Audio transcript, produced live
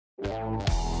The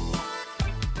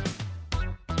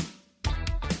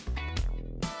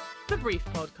Brief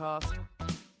Podcast,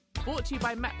 brought to you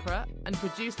by MEPRA and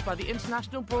produced by the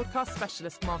International Broadcast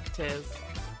Specialist Marketeers.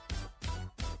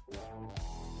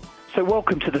 So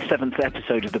welcome to the 7th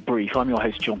episode of The Brief. I'm your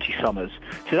host, Jonty Summers.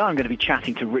 Today I'm going to be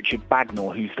chatting to Richard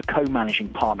Bagnall, who's the co-managing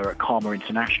partner at CARMA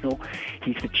International.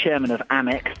 He's the chairman of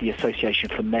AMEC, the Association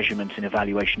for Measurement and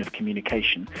Evaluation of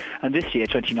Communication. And this year,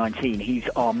 2019, he's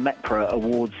our MEPRA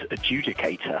Awards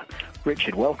Adjudicator.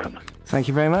 Richard, welcome. Thank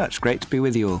you very much. Great to be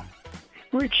with you all.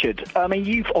 Richard, I mean,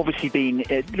 you've obviously been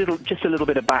just a little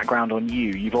bit of background on you.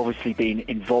 You've obviously been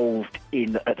involved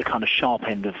at the kind of sharp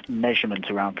end of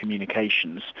measurement around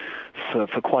communications for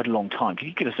quite a long time. Can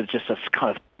you give us just a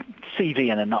kind of CV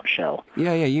in a nutshell?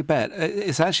 Yeah, you bet.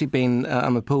 It's actually been,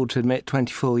 I'm appalled to admit,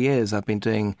 24 years I've been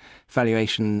doing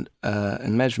valuation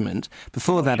and measurement.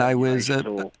 Before that, I was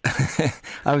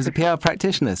I was a PR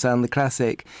practitioner, so I'm the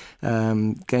classic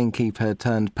gamekeeper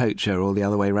turned poacher, or the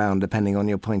other way around, depending on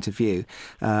your point of view.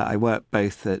 I worked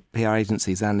both at PR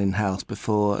agencies and in-house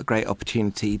before a great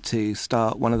opportunity to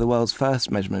start one of the world's first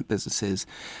measurement businesses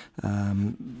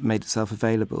made itself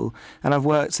available. And I've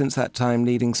worked since that time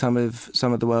leading some of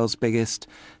the world's biggest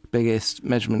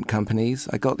measurement companies.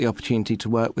 I got the opportunity to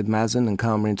work with Mazen and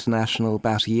CARMA International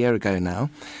about a year ago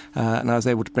now, and I was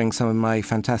able to bring some of my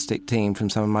fantastic team from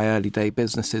some of my early day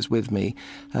businesses with me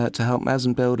to help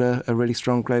Mazen build a really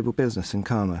strong global business in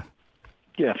CARMA.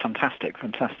 Yeah, fantastic.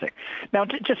 Now,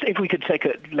 just if we could take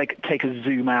a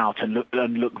zoom out and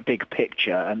look big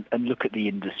picture and look at the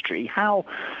industry, how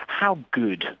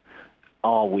good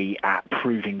are we at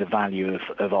proving the value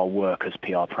of our work as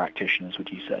PR practitioners, would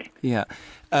you say? Yeah,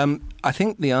 I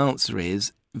think the answer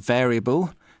is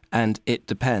variable and it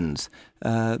depends.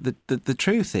 The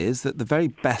truth is that the very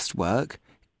best work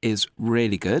is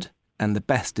really good and the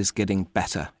best is getting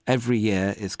better. Every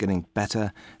year it's getting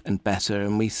better and better,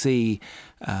 and we see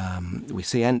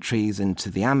entries into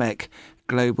the AMEC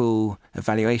Global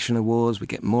Evaluation Awards. We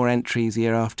get more entries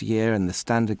year after year, and the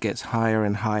standard gets higher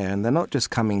and higher. And they're not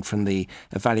just coming from the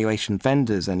evaluation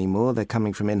vendors anymore. They're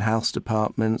coming from in-house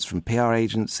departments, from PR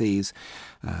agencies,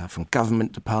 from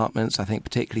government departments. I think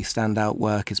particularly standout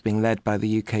work is being led by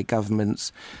the UK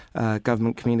government's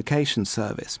Government Communications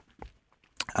Service.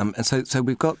 And so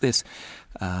we've got this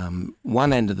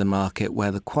one end of the market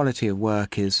where the quality of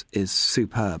work is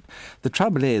superb. The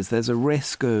trouble is there's a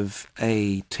risk of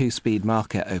a two-speed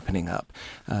market opening up.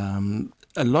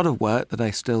 A lot of work that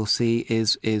I still see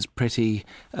is pretty,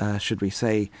 should we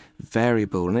say,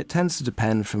 variable, and it tends to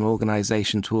depend from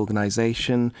organisation to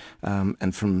organisation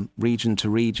and from region to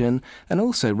region, and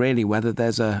also really whether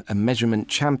there's a measurement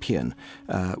champion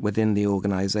within the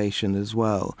organisation as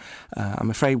well. I'm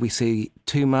afraid we see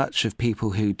too much of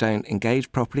people who don't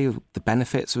engage properly with the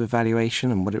benefits of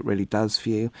evaluation and what it really does for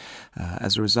you.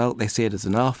 As a result, they see it as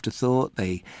an afterthought.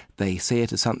 They see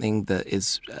it as something that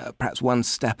is perhaps one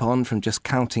step on from just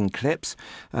counting clips.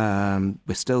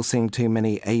 We're still seeing too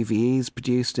many AVEs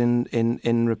produced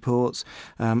in reports,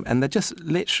 and they're just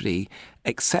literally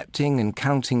accepting and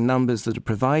counting numbers that are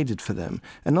provided for them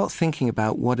and not thinking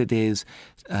about what it is,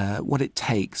 what it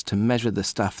takes to measure the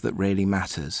stuff that really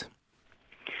matters.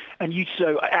 And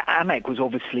so AMEC was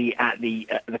obviously at the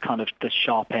kind of the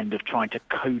sharp end of trying to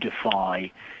codify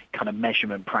kind of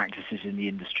measurement practices in the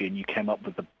industry, and you came up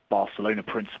with the Barcelona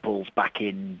principles back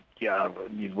in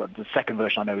the second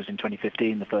version I know was in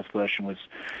 2015. The first version was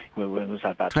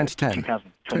about 2010.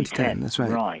 2010. That's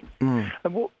right. Right.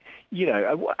 And what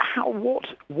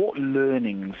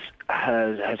learnings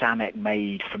has AMEC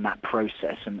made from that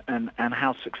process, and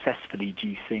how successfully do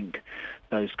you think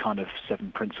those kind of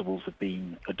 7 principles have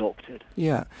been adopted?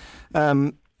 Yeah.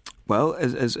 Well,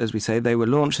 as we say, they were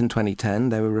launched in 2010.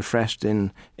 They were refreshed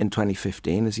in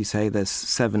 2015. As you say, there's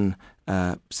seven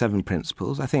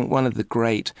principles. I think one of the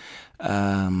great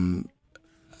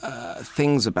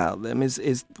things about them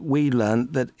is we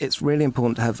learned that it's really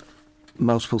important to have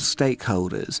multiple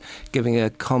stakeholders giving a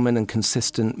common and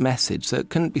consistent message. So it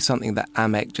couldn't be something that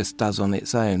AMEC just does on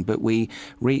its own, but we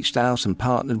reached out and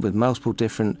partnered with multiple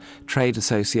different trade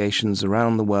associations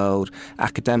around the world,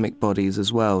 academic bodies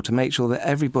as well, to make sure that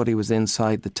everybody was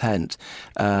inside the tent,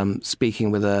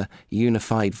 speaking with a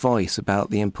unified voice about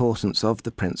the importance of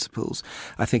the principles.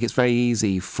 I think it's very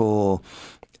easy for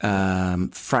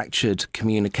fractured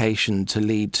communication to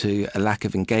lead to a lack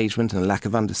of engagement and a lack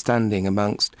of understanding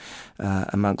amongst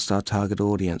our target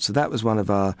audience. So that was one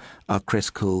of our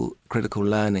critical critical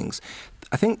learnings.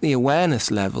 I think the awareness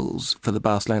levels for the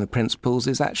Barcelona Principles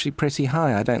is actually pretty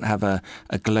high. I don't have a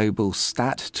global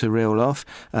stat to reel off,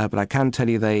 but I can tell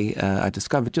you I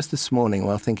discovered just this morning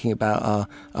while thinking about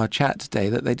our chat today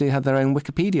that they do have their own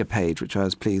Wikipedia page, which I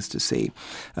was pleased to see.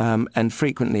 And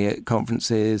frequently at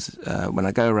conferences, when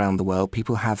I go around the world,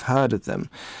 people have heard of them.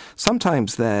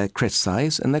 Sometimes they're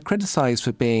criticised, and they're criticised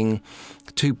for being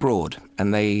too broad,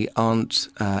 and they aren't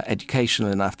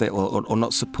educational enough, or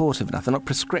not supportive enough. They're not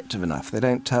prescriptive enough. They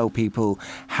don't tell people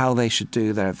how they should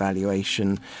do their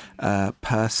evaluation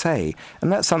per se,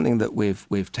 and that's something that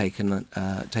we've taken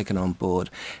on board.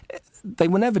 They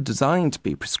were never designed to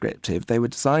be prescriptive. They were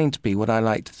designed to be what I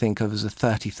like to think of as a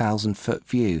 30,000-foot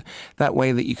view. That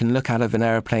way that you can look out of an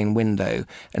aeroplane window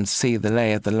and see the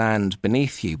lay of the land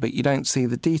beneath you, but you don't see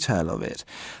the detail of it.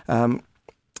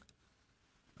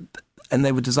 And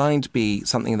they were designed to be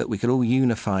something that we could all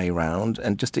unify around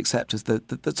and just accept as the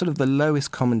sort of the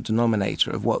lowest common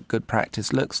denominator of what good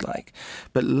practice looks like.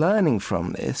 But learning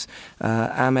from this,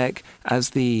 AMEC, as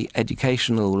the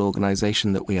educational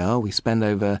organisation that we are, we spend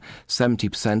over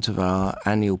 70% of our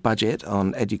annual budget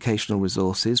on educational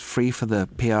resources, free for the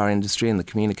PR industry and the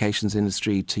communications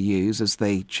industry to use as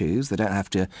they choose. They don't have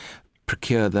to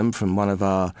procure them from one of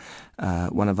our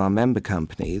member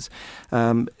companies.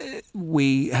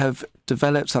 We have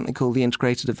developed something called the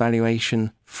Integrated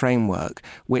Evaluation Framework,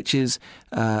 which is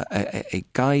a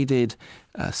guided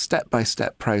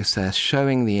step-by-step process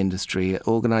showing the industry,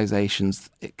 organisations,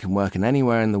 it can work in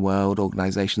anywhere in the world,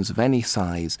 organisations of any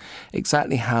size,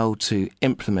 exactly how to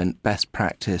implement best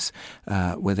practice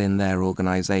within their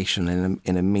organisation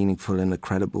in a meaningful and a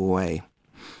credible way.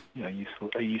 Yeah,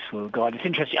 a useful guide. It's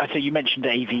interesting. So you mentioned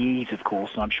AVEs, of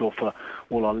course, and I'm sure for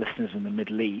all our listeners in the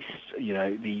Middle East,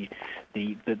 the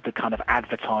kind of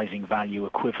advertising value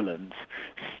equivalent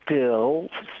still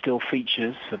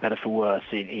features, for better for worse,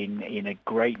 in a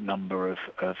great number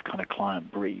of kind of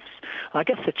client briefs. I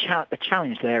guess the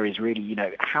challenge there is really,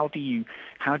 how do you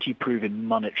prove in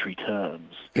monetary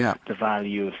terms the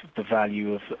value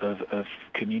of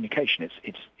communication?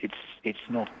 It's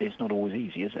not always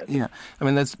easy, is it? Yeah, I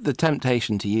mean, there's the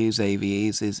temptation to use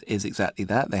AVEs is exactly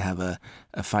that. They have a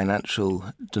financial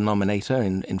denominator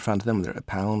in front of them, whether it's a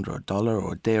pound or a dollar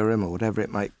or a dirham or whatever it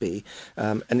might be,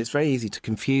 and it's very easy to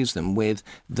confuse them with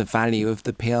the value of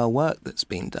the PR work that's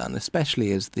been done,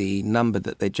 especially as the number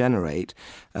that they generate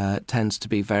tends to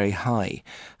be very high.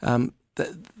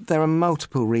 There are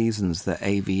multiple reasons that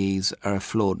AVEs are a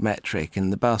flawed metric,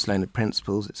 and the Barcelona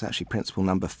Principles, it's actually principle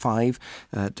number 5,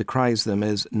 decries them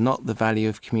as not the value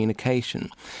of communication.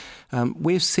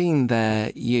 We've seen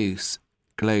their use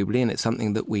globally, and it's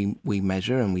something that we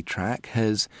measure and we track,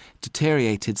 has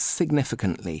deteriorated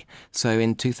significantly. So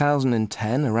in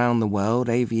 2010, around the world,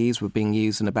 AVEs were being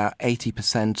used in about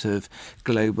 80% of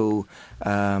global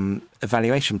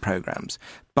evaluation programs.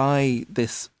 By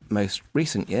this most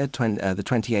recent year, the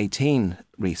 2018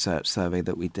 research survey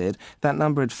that we did, that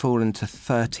number had fallen to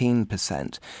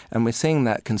 13%. And we're seeing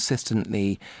that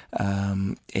consistently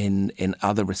in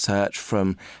other research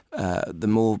from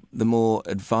the more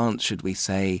advanced, should we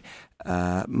say,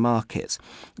 markets.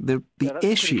 The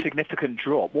issue, a significant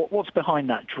drop. What's behind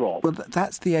that drop? Well,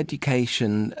 that's the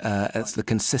education. It's the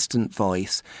consistent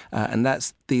voice, and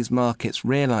that's these markets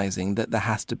realising that there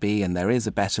has to be and there is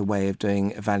a better way of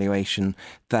doing evaluation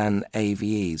than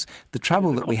AVEs. The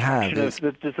trouble that we have is,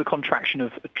 does the contraction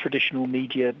of traditional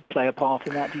media play a part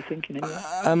in that? Do you think in any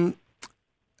way?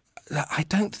 I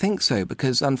don't think so,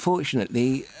 because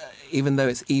unfortunately, even though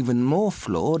it's even more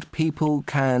flawed, people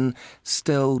can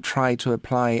still try to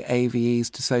apply AVEs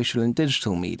to social and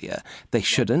digital media. They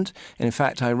shouldn't. And in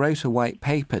fact, I wrote a white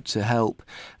paper to help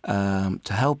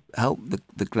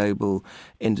the global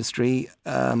industry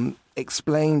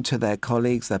explain to their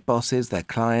colleagues, their bosses, their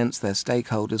clients, their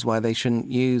stakeholders why they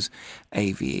shouldn't use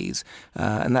AVEs,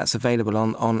 and that's available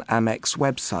on AMEC's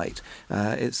website.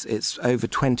 It's over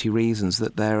 20 reasons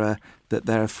that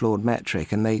they're a flawed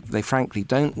metric, and they frankly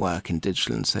don't work in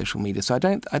digital and social media. So I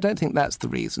don't think that's the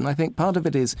reason. I think part of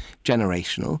it is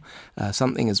generational.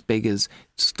 Something as big as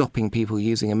stopping people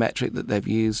using a metric that they've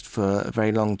used for a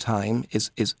very long time is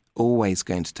always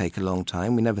going to take a long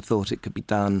time. We never thought it could be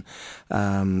done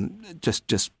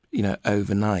just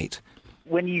overnight.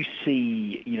 When you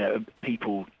see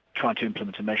people trying to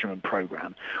implement a measurement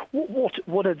program,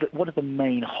 what are the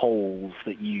main holes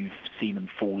that you've seen them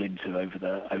fall into over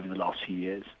the last few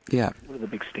years? Yeah. What are the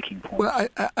big sticking points? Well,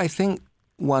 I think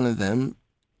one of them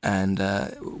and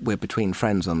we're between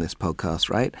friends on this podcast,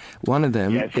 right? One of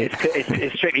them... Yeah,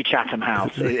 it's strictly Chatham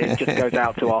House. It just goes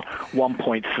out to our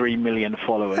 1.3 million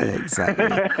followers. Exactly.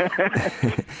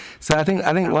 So I think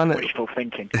one... Wishful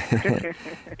thinking.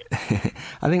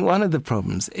 I think one of the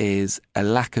problems is a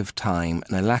lack of time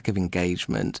and a lack of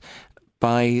engagement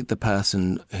by the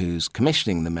person who's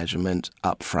commissioning the measurement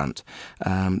up front.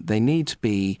 They need to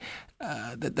be...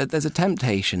 there's a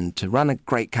temptation to run a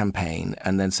great campaign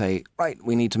and then say, right,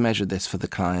 we need to measure this for the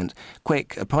client.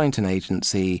 Quick, appoint an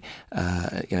agency,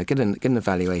 get an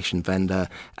evaluation vendor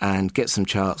and get some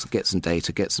charts, get some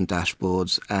data, get some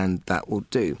dashboards, and that will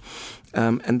do.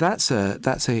 And that's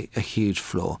a huge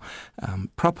flaw.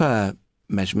 Proper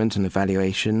measurement and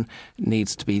evaluation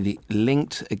needs to be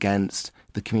linked against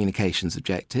the communications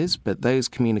objectives, but those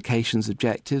communications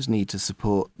objectives need to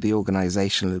support the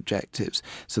organisational objectives.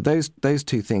 So those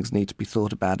two things need to be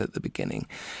thought about at the beginning.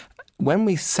 When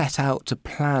we set out to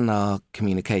plan our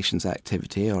communications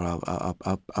activity or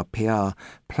our PR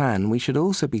plan, we should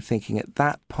also be thinking at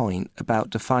that point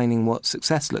about defining what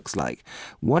success looks like.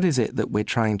 What is it that we're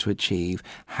trying to achieve?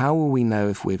 How will we know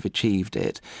if we've achieved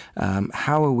it?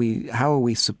 How are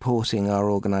we supporting our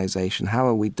organisation? How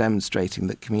are we demonstrating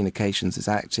that communications is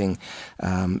acting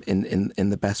in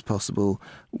the best possible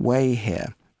way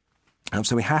here?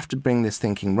 So we have to bring this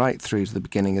thinking right through to the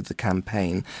beginning of the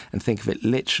campaign and think of it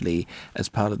literally as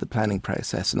part of the planning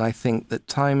process. And I think that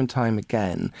time and time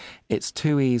again, it's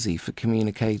too easy for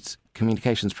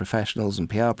communications professionals and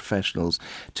PR professionals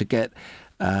to get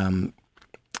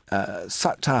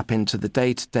sucked up into the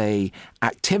day-to-day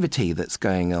activity that's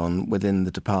going on within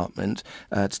the department,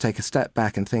 to take a step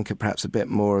back and think at perhaps a bit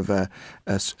more of a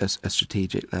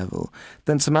strategic level.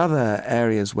 Then some other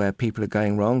areas where people are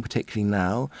going wrong, particularly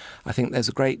now, I think there's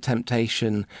a great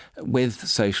temptation with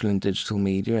social and digital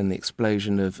media and the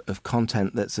explosion of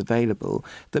content that's available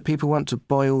that people want to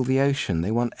boil the ocean.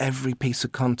 They want every piece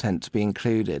of content to be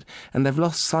included. And they've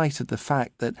lost sight of the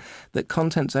fact that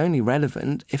content's only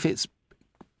relevant if it's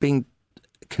being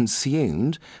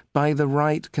consumed by the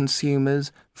right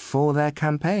consumers for their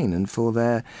campaign and for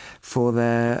their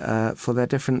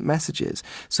different messages.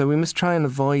 So we must try and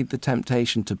avoid the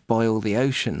temptation to boil the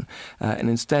ocean, and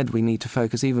instead we need to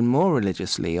focus even more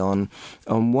religiously on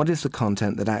what is the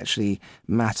content that actually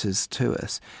matters to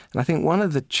us. And I think one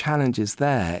of the challenges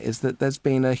there is that there's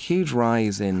been a huge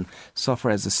rise in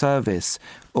software as a service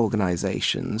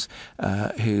organisations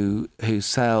who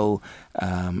sell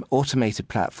automated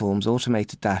platforms,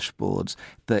 automated dashboards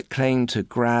that claim to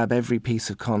grab every piece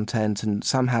of content and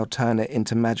somehow turn it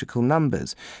into magical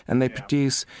numbers. And they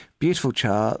produce beautiful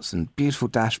charts and beautiful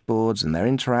dashboards, and they're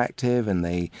interactive and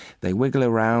they wiggle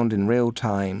around in real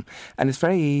time. And it's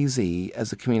very easy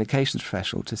as a communications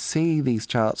professional to see these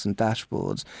charts and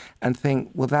dashboards and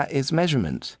think, well, that is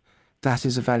measurement, that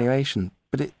is evaluation.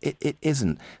 But it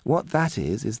isn't. What that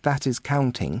is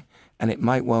counting, and it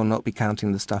might well not be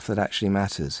counting the stuff that actually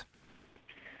matters.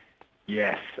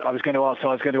 Yes, I was going to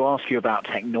ask you about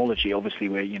technology. Obviously,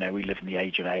 we live in the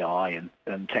age of AI,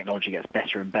 and technology gets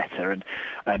better and better,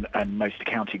 and most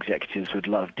account executives would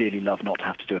dearly love not to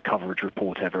have to do a coverage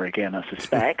report ever again, I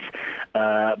suspect.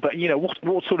 But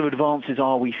what sort of advances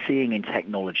are we seeing in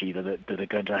technology that are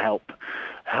going to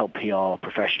help PR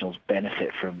professionals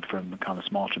benefit from kind of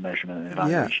smarter measurement and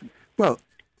evaluation? Yeah. Well,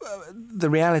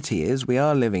 the reality is we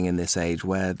are living in this age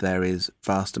where there is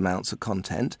vast amounts of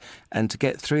content, and to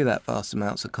get through that vast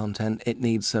amounts of content, it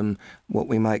needs some what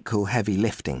we might call heavy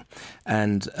lifting.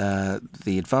 And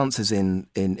the advances in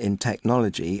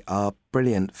technology are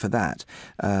brilliant for that.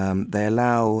 They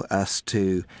allow us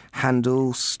to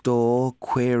handle, store,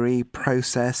 query,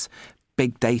 process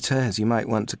big data, as you might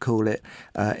want to call it,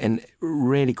 in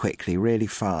really quickly, really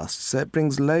fast. So it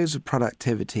brings loads of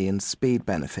productivity and speed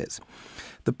benefits.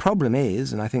 The problem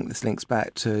is, and I think this links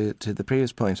back to the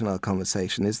previous point in our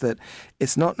conversation, is that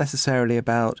it's not necessarily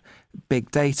about big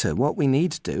data. What we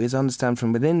need to do is understand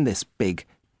from within this big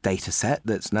data set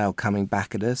that's now coming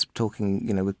back at us, talking,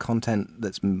 with content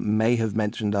that may have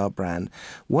mentioned our brand,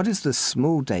 what is the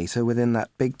small data within that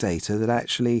big data that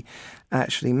actually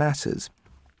matters?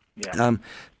 Yeah.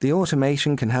 The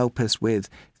automation can help us with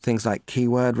things like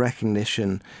keyword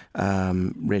recognition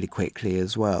really quickly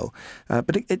as well.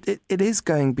 But it is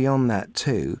going beyond that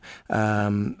too.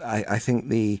 I think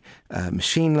the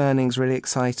machine learning is really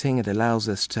exciting. It allows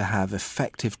us to have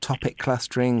effective topic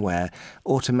clustering where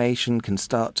automation can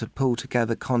start to pull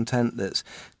together content that's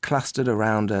clustered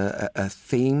around a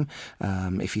theme.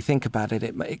 If you think about it,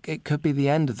 it could be the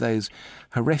end of those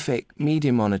horrific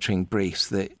media monitoring briefs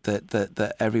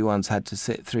that everyone's had to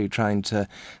sit through trying to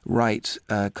write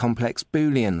complex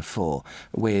Boolean for,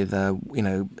 with,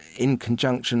 in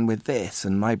conjunction with this,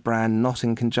 and my brand not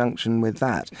in conjunction with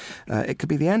that. It could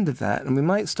be the end of that, and we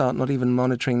might start not even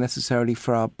monitoring necessarily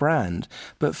for our brand,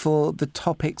 but for the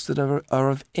topics that are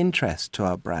of interest to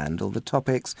our brand, or the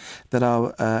topics that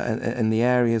are in the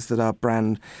areas that our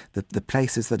brand, the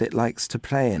places that it likes to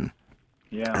play in.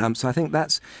 Yeah. So I think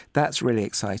that's really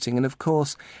exciting. And of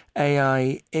course,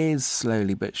 AI is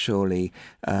slowly but surely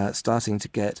starting to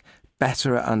get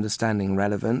better at understanding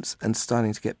relevance and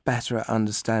starting to get better at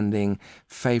understanding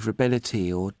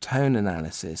favourability or tone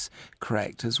analysis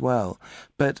correct as well.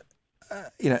 But,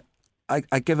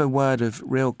 I give a word of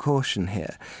real caution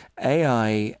here.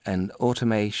 AI and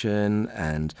automation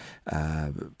and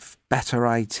better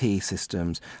IT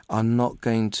systems are not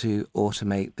going to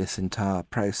automate this entire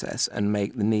process and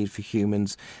make the need for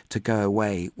humans to go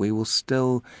away. We will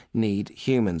still need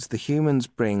humans. The humans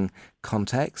bring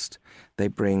context, they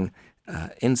bring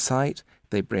insight,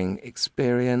 they bring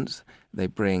experience, they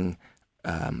bring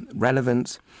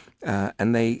relevance,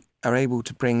 and they are able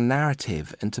to bring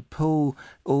narrative and to pull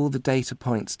all the data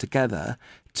points together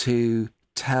to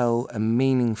tell a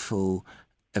meaningful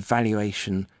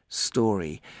evaluation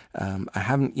story. I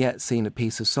haven't yet seen a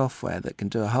piece of software that can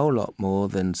do a whole lot more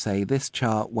than say this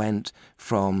chart went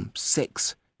from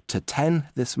 6 to 10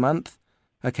 this month.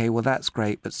 Okay, well, that's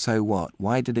great, but so what?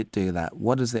 Why did it do that?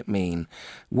 What does it mean?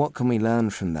 What can we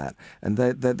learn from that? And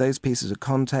those pieces of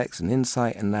context and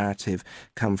insight and narrative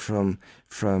come from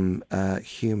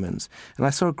humans. And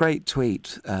I saw a great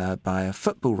tweet by a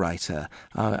football writer.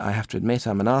 I have to admit,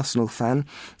 I'm an Arsenal fan,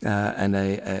 and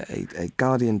a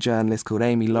Guardian journalist called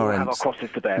Amy Lawrence. We'll have our crosses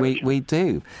to bear. We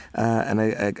do. And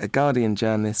a Guardian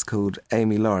journalist called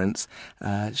Amy Lawrence,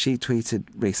 she tweeted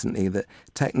recently that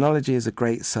technology is a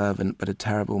great servant but a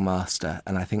terrible master,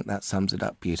 and I think that sums it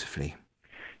up beautifully.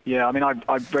 Yeah, I mean, I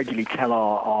regularly tell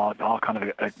our kind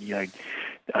of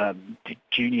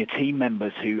junior team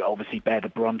members who obviously bear the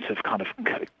brunt of kind of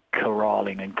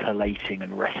corralling and collating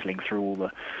and wrestling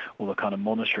through all the kind of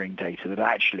monitoring data, that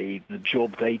actually the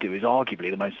job they do is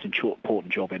arguably the most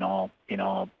important job in our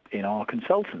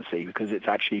consultancy, because it's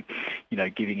actually,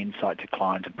 giving insight to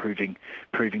clients and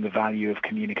proving the value of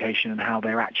communication and how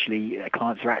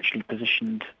clients are actually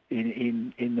positioned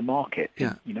in the market.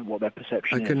 Yeah. What their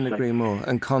perception is. I couldn't agree more.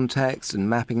 And context and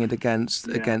mapping it against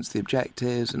the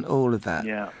objectives and all of that.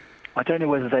 Yeah. I don't know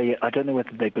whether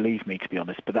they believe me, to be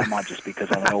honest, but that might just be because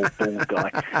I'm an old bald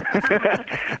guy.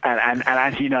 and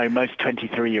as you know, most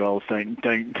 23-year-olds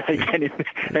don't take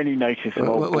any notice of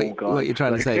old bald guys. What you're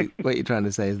trying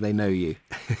to say is they know you.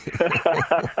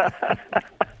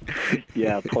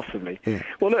 Yeah, possibly. Yeah.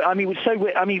 Well, look,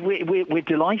 we're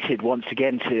delighted once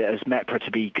again as MEPRA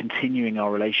to be continuing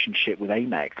our relationship with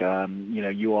AMEC.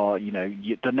 You are,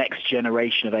 the next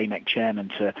generation of AMEC chairman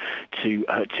to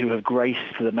have graced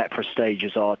the MEPRA stage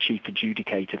as our chief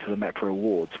adjudicator for the MEPRA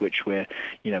Awards, which we're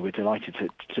delighted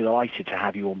to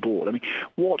have you on board. I mean,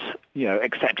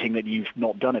 accepting that you've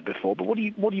not done it before, but what are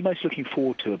you most looking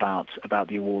forward to about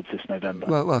the awards this November?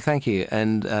 Well, thank you,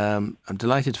 and I'm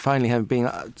delighted to finally have been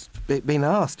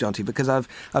asked, Jonty, because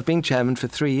I've been chairman for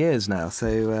 3 years now.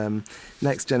 So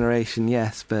next generation,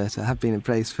 yes, but I have been in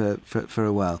place for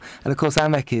a while. And of course,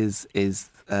 AMEC is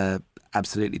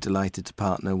absolutely delighted to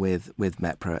partner with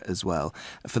MEPRA as well,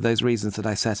 for those reasons that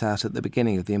I set out at the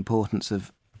beginning of the importance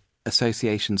of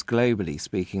associations globally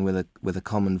speaking with a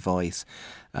common voice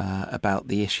about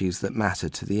the issues that matter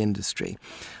to the industry.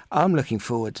 I'm looking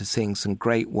forward to seeing some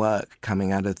great work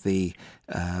coming out of the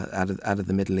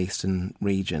Middle Eastern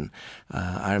region.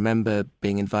 I remember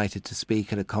being invited to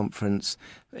speak at a conference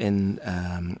in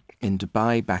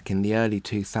Dubai back in the early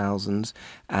 2000s,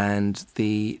 and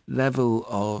the level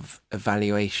of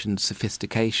evaluation,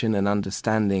 sophistication and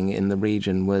understanding in the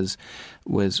region was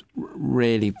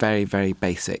really very, very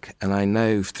basic. And I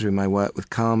know through my work with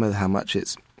CARMA how much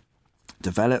it's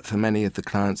developed for many of the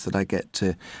clients that I get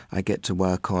to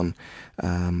work on,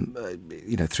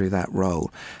 through that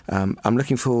role. I'm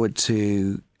looking forward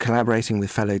to collaborating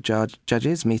with fellow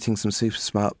judges, meeting some super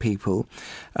smart people,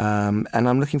 and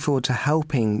I'm looking forward to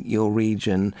helping your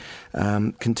region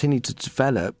continue to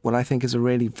develop what I think is a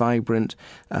really vibrant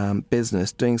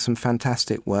business, doing some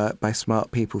fantastic work by smart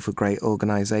people for great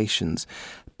organisations.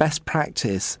 Best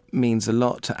practice means a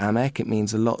lot to AMEC, it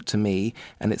means a lot to me,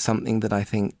 and it's something that I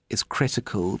think is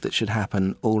critical that should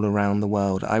happen all around the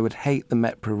world. I would hate the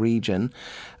MEPRA region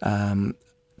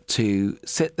to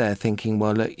sit there thinking,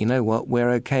 well, look, you know what, we're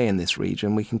okay in this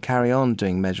region. We can carry on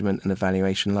doing measurement and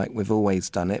evaluation like we've always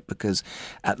done it, because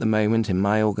at the moment in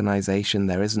my organisation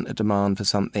there isn't a demand for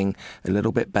something a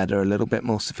little bit better, a little bit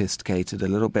more sophisticated, a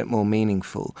little bit more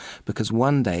meaningful, because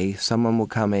one day someone will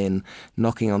come in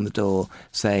knocking on the door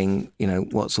saying, you know,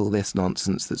 what's all this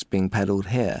nonsense that's being peddled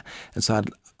here? And so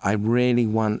I really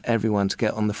want everyone to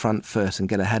get on the front foot and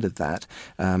get ahead of that,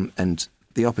 and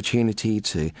the opportunity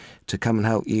to come and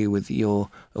help you with your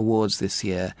awards this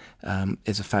year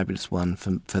is a fabulous one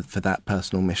for that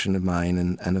personal mission of mine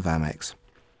and of AMEC's.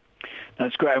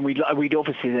 That's great, and we'd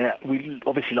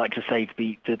obviously like to save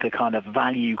the kind of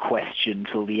value question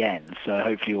till the end. So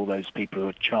hopefully all those people who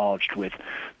are charged with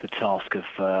the task of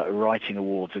writing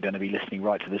awards are going to be listening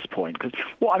right to this point. Because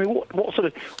what sort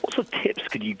of tips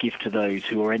could you give to those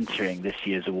who are entering this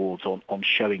year's awards on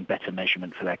showing better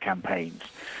measurement for their campaigns?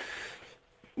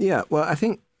 Yeah, well, I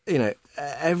think, you know,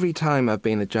 every time I've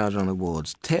been a judge on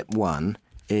awards, tip one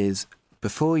is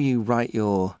before you write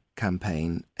your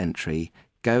campaign entry,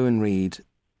 go and read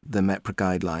the MEPRA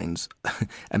guidelines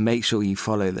and make sure you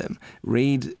follow them.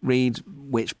 Read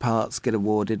which parts get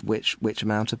awarded which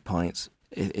amount of points.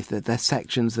 If there's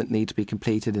sections that need to be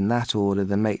completed in that order,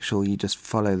 then make sure you just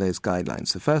follow those guidelines.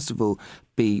 So first of all,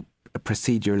 be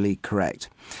procedurally correct.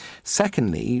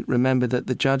 Secondly, remember that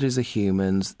the judges are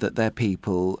humans, that they're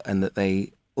people, and that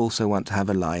they also want to have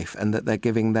a life, and that they're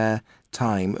giving their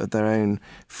time of their own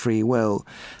free will.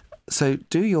 So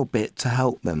do your bit to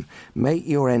help them. Make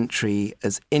your entry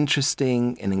as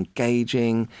interesting and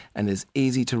engaging and as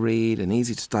easy to read and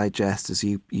easy to digest as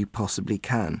you possibly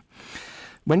can.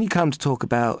 When you come to talk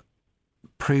about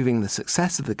proving the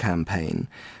success of the campaign,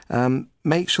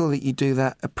 make sure that you do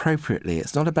that appropriately.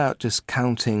 It's not about just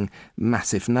counting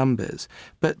massive numbers,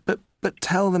 but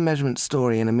tell the measurement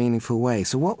story in a meaningful way.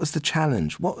 So what was the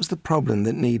challenge? What was the problem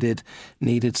that needed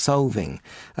solving?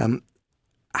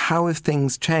 How have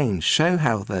things changed? Show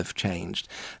how they've changed.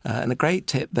 And a great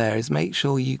tip there is make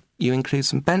sure you include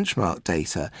some benchmark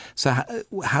data. So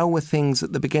how were things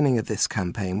at the beginning of this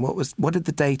campaign? What did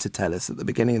the data tell us at the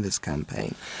beginning of this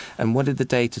campaign? And what did the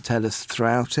data tell us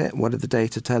throughout it? What did the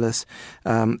data tell us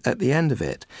at the end of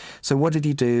it? So what did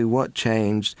you do? What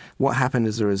changed? What happened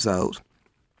as a result?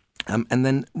 And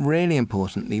then, really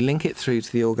importantly, link it through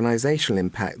to the organisational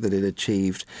impact that it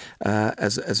achieved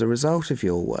as a result of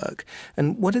your work.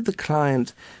 And what did the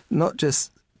client not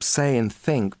just say and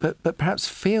think, but perhaps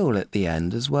feel at the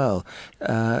end as well?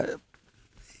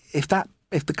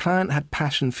 If the client had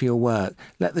passion for your work,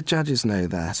 let the judges know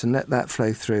that and let that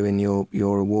flow through in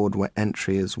your award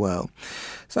entry as well.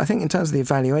 So I think in terms of the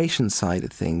evaluation side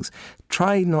of things,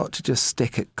 try not to just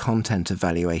stick at content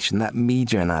evaluation, that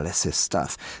media analysis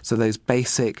stuff. So those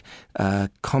basic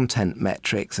content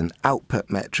metrics and output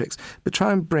metrics, but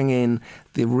try and bring in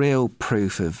the real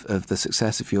proof of the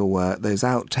success of your work, those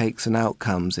outtakes and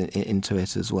outcomes into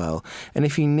it as well. And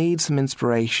if you need some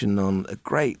inspiration on a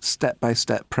great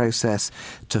step-by-step process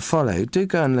to follow, do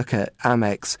go and look at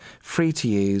AMEC's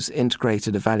free-to-use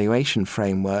integrated evaluation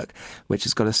framework, which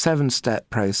has got a 7-step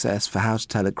process for how to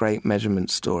tell a great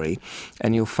measurement story.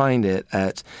 And you'll find it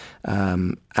at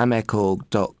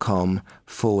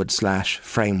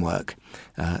amecorg.com/framework.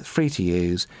 Free to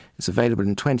use. It's available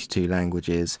in 22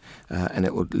 languages, and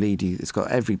it will lead you. It's got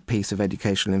every piece of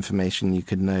educational information you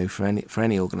could know for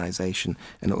any organisation,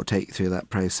 and it will take you through that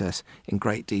process in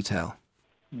great detail.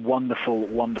 Wonderful,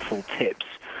 wonderful tips.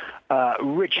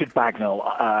 Richard Bagnall,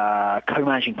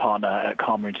 co-managing partner at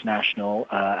CARMA International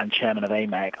and chairman of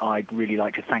AMEC, I'd really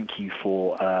like to thank you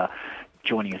for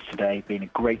joining us today. It's been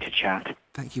great to chat.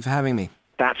 Thank you for having me.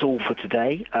 That's all for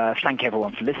today. Thank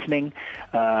everyone for listening.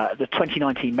 The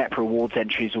 2019 MEPRA Awards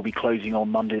entries will be closing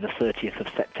on Monday the 30th of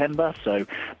September, so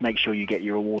make sure you get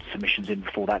your awards submissions in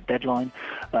before that deadline.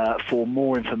 For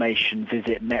more information,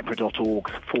 visit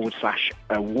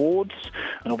mepra.org/awards.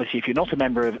 And obviously, if you're not a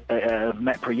member of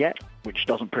MEPRA yet, which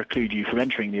doesn't preclude you from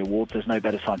entering the awards, there's no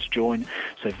better time to join.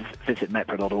 So visit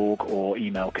mepra.org or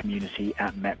email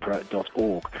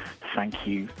community@mepra.org. Thank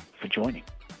you for joining.